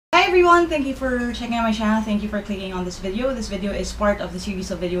Hi everyone! Thank you for checking out my channel. Thank you for clicking on this video. This video is part of the series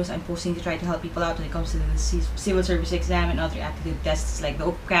of videos I'm posting to try to help people out when it comes to the civil service exam and other aptitude tests like the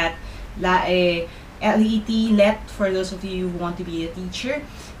OPCAT, LAE, LET for those of you who want to be a teacher.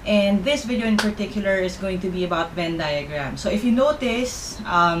 And this video in particular is going to be about Venn diagram. So if you notice,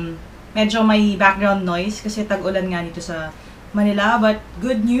 medyo may background noise kasi tag-ulan nga nito sa Manila. But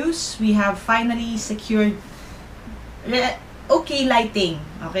good news, we have finally secured okay lighting.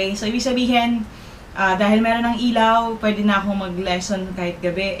 Okay? So, ibig sabihin, dahil meron ng ilaw, pwede na akong mag-lesson kahit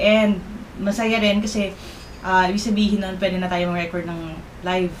gabi. And, masaya rin kasi, ibig sabihin nun, pwede na tayo mag-record ng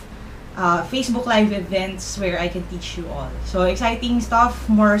live, Facebook live events where I can teach you all. So, exciting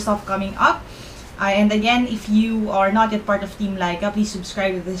stuff, more stuff coming up. And again, if you are not yet part of Team Lyqa, please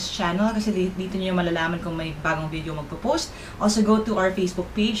subscribe to this channel kasi dito nyo malalaman kung may bagong video magpo-post. Also, go to our Facebook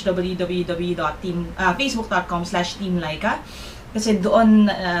page, facebook.com/teamlyqa kasi doon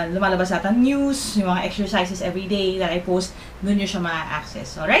lumalabas natin news, yung mga exercises every day that I post, doon nyo siya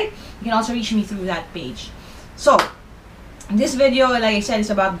ma-access. Alright? You can also reach me through that page. So, this video, like I said, is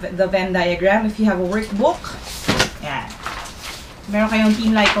about the Venn diagram. If you have a workbook, yan. Meron kayong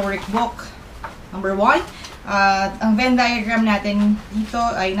Team Lyqa workbook. Number 1, ang Venn diagram natin dito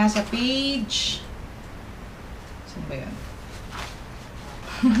ay nasa page, saan ba yun?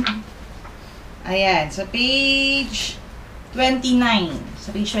 Ayan, sa page 29.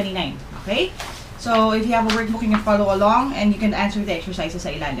 Sa page 29, okay? So, if you have a workbook, you can follow along and you can answer the exercises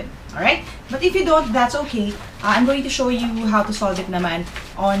sa ilalim. Alright? But if you don't, that's okay. I'm going to show you how to solve it naman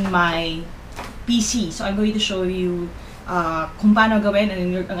on my PC. So, I'm going to show you kung paano gawin,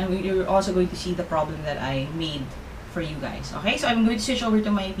 and you're also going to see the problem that I made for you guys. Okay, so I'm going to switch over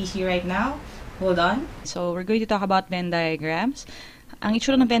to my PC right now. Hold on. So we're going to talk about Venn diagrams. Ang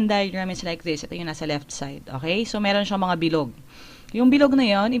itsura ng Venn diagram is like this. Ito yung nasa left side. Okay, so meron siyang mga bilog. Yung bilog na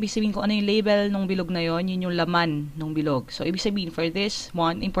yon, ibig sabihin kung ano yung label ng bilog na yon, yun yung laman ng bilog. So ibig sabihin for this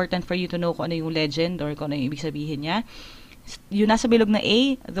one, important for you to know kung ano yung legend or kung ano yung ibig sabihin niya. Yung nasa bilog na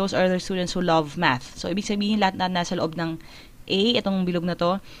A, those are the students who love math. So, ibig sabihin, lahat na nasa loob ng A, itong bilog na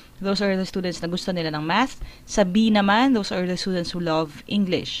to, those are the students na gusto nila ng math. Sa B naman, those are the students who love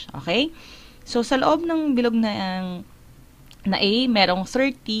English. Okay? So, sa loob ng bilog na A, merong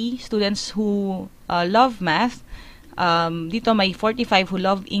 30 students who love math. Dito may 45 who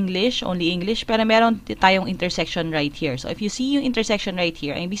love English, only English, pero meron tayong intersection right here. So, if you see yung intersection right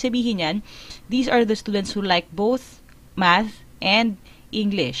here, ang ibig sabihin yan, these are the students who like both math and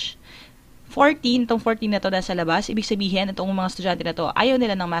English. 14, itong 14 na to nasa labas, ibig sabihin, itong mga estudyante na to, ayaw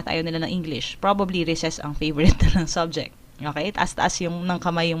nila ng math, ayaw nila ng English. Probably recess ang favorite na ng subject. Okay? Taas-taas yung ng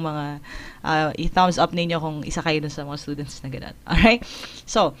kamay yung mga i-thumbs up ninyo kung isa kayo dun sa mga students na ganun. Alright?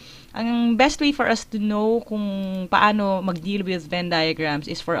 So, ang best way for us to know kung paano mag-deal with Venn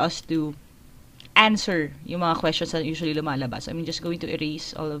diagrams is for us to answer yung mga questions na usually lumalabas. I'm just going to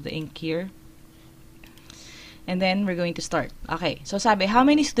erase all of the ink here. And then, we're going to start. Okay. So, sabi, how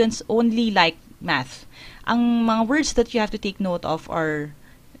many students only like math? Ang mga words that you have to take note of are,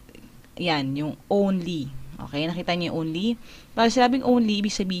 yan, yung only. Okay? Nakita niyo yung only? Pag sinabing only,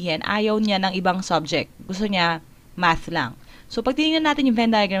 ibig sabihin, ayaw niya ng ibang subject. Gusto niya math lang. So, pag tinignan natin yung Venn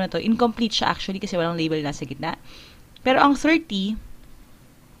diagram na to, incomplete siya actually kasi walang label nasa gitna. Pero ang 30,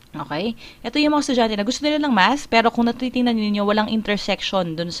 okay, ito yung mga estudyante na gusto nila ng math, pero kung natitingnan niyo, walang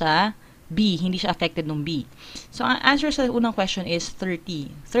intersection dun sa B, hindi siya affected ng B. So, ang answer sa unang question is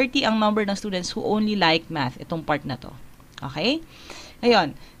 30. 30 ang number ng students who only like math. Itong part na to. Okay?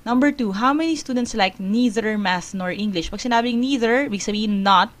 Ngayon, number 2, how many students like neither math nor English? Pag sinabing neither, ibig sabihin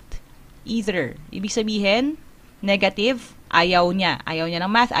not either. Ibig sabihin, negative, ayaw niya. Ayaw niya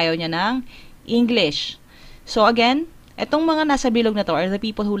ng math, ayaw niya ng English. So, again, itong mga nasa bilog na to are the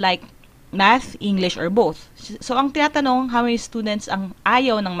people who like math, English, or both. So, ang tinatanong, how many students ang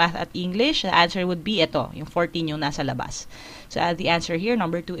ayaw ng math at English? The answer would be ito, yung 14 yung nasa labas. So, the answer here,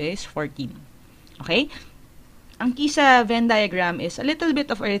 number 2 is 14. Okay? Ang key sa Venn diagram is a little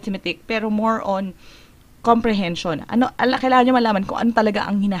bit of arithmetic, pero more on comprehension. Kailangan nyo malaman kung ano talaga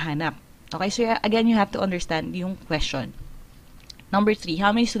ang hinahanap. Okay? So, again, you have to understand yung question. Number 3,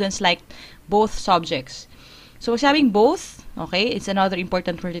 how many students like both subjects? So, sabing both, okay, it's another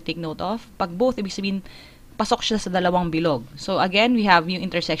important word to take note of. Pag both, ibig sabihin, pasok siya sa dalawang bilog. So, again, we have yung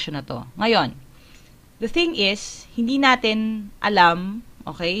intersection na to. Ngayon, the thing is, hindi natin alam,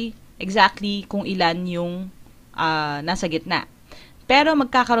 okay, exactly kung ilan yung nasa gitna. Pero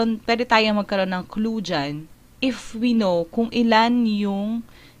pwede tayong magkaroon ng clue dyan if we know kung ilan yung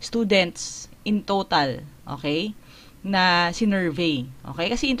students in total, okay, na sinurvey. Okay?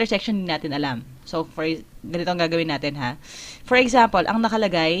 Kasi intersection din natin alam. So, ganito ang gagawin natin, ha? For example, ang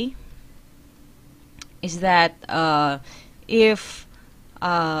nakalagay is that if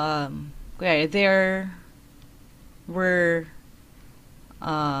there were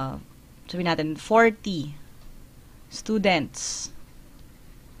sabihin natin 40 students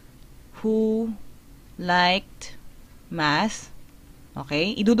who liked math,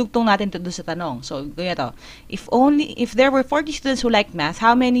 okay, idudugtong natin ito doon sa tanong. So ganito, if there were 40 students who liked math,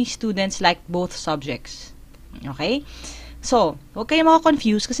 how many students liked both subjects? Okay, so huwag kayo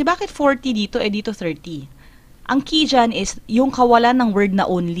maka-confuse kasi bakit 40 dito dito 30. Ang key dyan is yung kawalan ng word na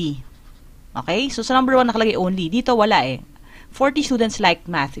only. Okay, so sa number 1 nakalagay only, dito wala 40 students liked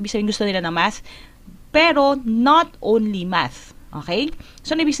math, ibig sabihin gusto nila ng math, pero not only math. Okay?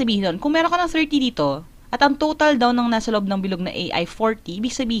 So, ibig sabihin doon, kung meron ka ng 30 dito, at ang total daw ng nasa loob ng bilog na A ay 40,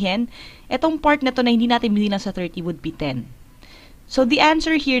 ibig sabihin, etong part na to na hindi natin binilang sa 30 would be 10. So, the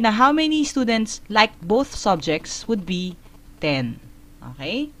answer here na how many students liked both subjects would be 10.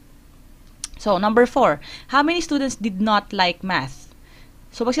 Okay? So, number 4, how many students did not like math?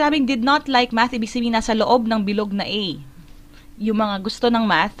 So, pag sinabing did not like math, ibig sabihin nasa loob ng bilog na A. Yung mga gusto ng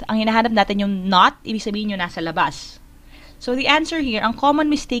math, ang hinahanap natin yung not, ibig sabihin yung nasa labas. So, the answer here, ang common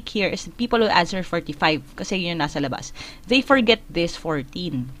mistake here is people will answer 45 kasi yun yung nasa labas. They forget this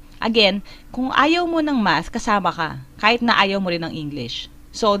 14. Again, kung ayaw mo ng math, kasama ka. Kahit na ayaw mo rin ng English.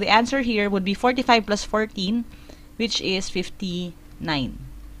 So, the answer here would be 45 plus 14, which is 59.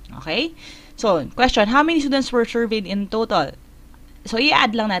 Okay? So, question, how many students were surveyed in total? So,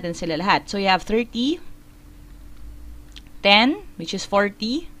 i-add lang natin sila lahat. So, you have 30, 10, which is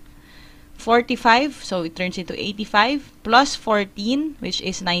 40, 45, so it turns into 85, plus 14, which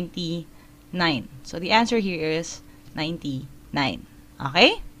is 99. So, the answer here is 99.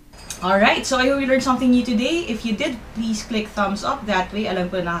 Okay? Alright, so I hope you learned something new today. If you did, please click thumbs up. That way,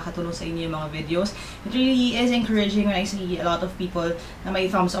 alam ko na nakakatulong sa inyo yung mga videos. It really is encouraging when I see a lot of people na may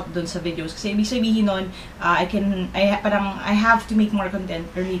thumbs up dun sa videos. Kasi ibig sabihin nun, I have to make more content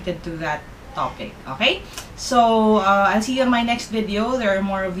related to that topic. Okay? So, I'll see you on my next video. There are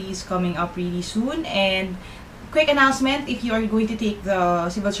more of these coming up really soon. And quick announcement, if you are going to take the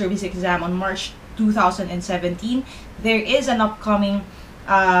civil service exam on March 2017, there is an upcoming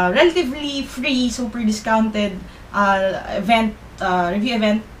relatively free, super discounted review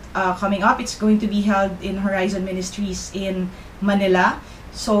event coming up. It's going to be held in Horizon Ministries in Manila.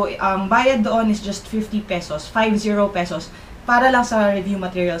 So, ang bayad doon is just 50 pesos, 50 pesos, para lang sa review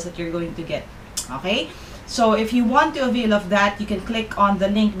materials that you're going to get. Okay? So, if you want to avail of that, you can click on the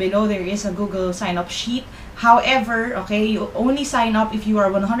link below. There is a Google sign-up sheet. However, okay, you only sign up if you are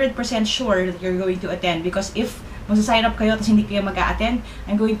 100% sure that you're going to attend. Because if magsa-sign up kayo tapos hindi kayo mag-a-attend,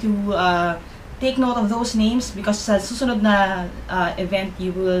 I'm going to take note of those names because sa susunod na event,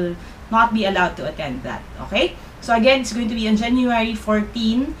 you will not be allowed to attend that. Okay? So again, it's going to be on January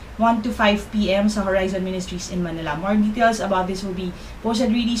 14, 1 to 5 p.m. sa Horizon Ministries in Manila. More details about this will be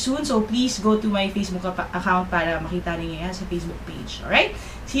posted really soon. So please go to my Facebook account para makita niyo yan sa Facebook page. Alright?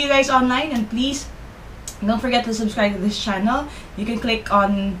 See you guys online and please don't forget to subscribe to this channel. You can click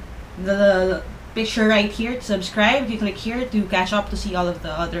on the picture right here to subscribe. You can click here to catch up to see all of the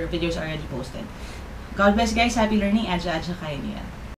other videos already posted. God bless guys. Happy learning. Adja kaya niyo yan.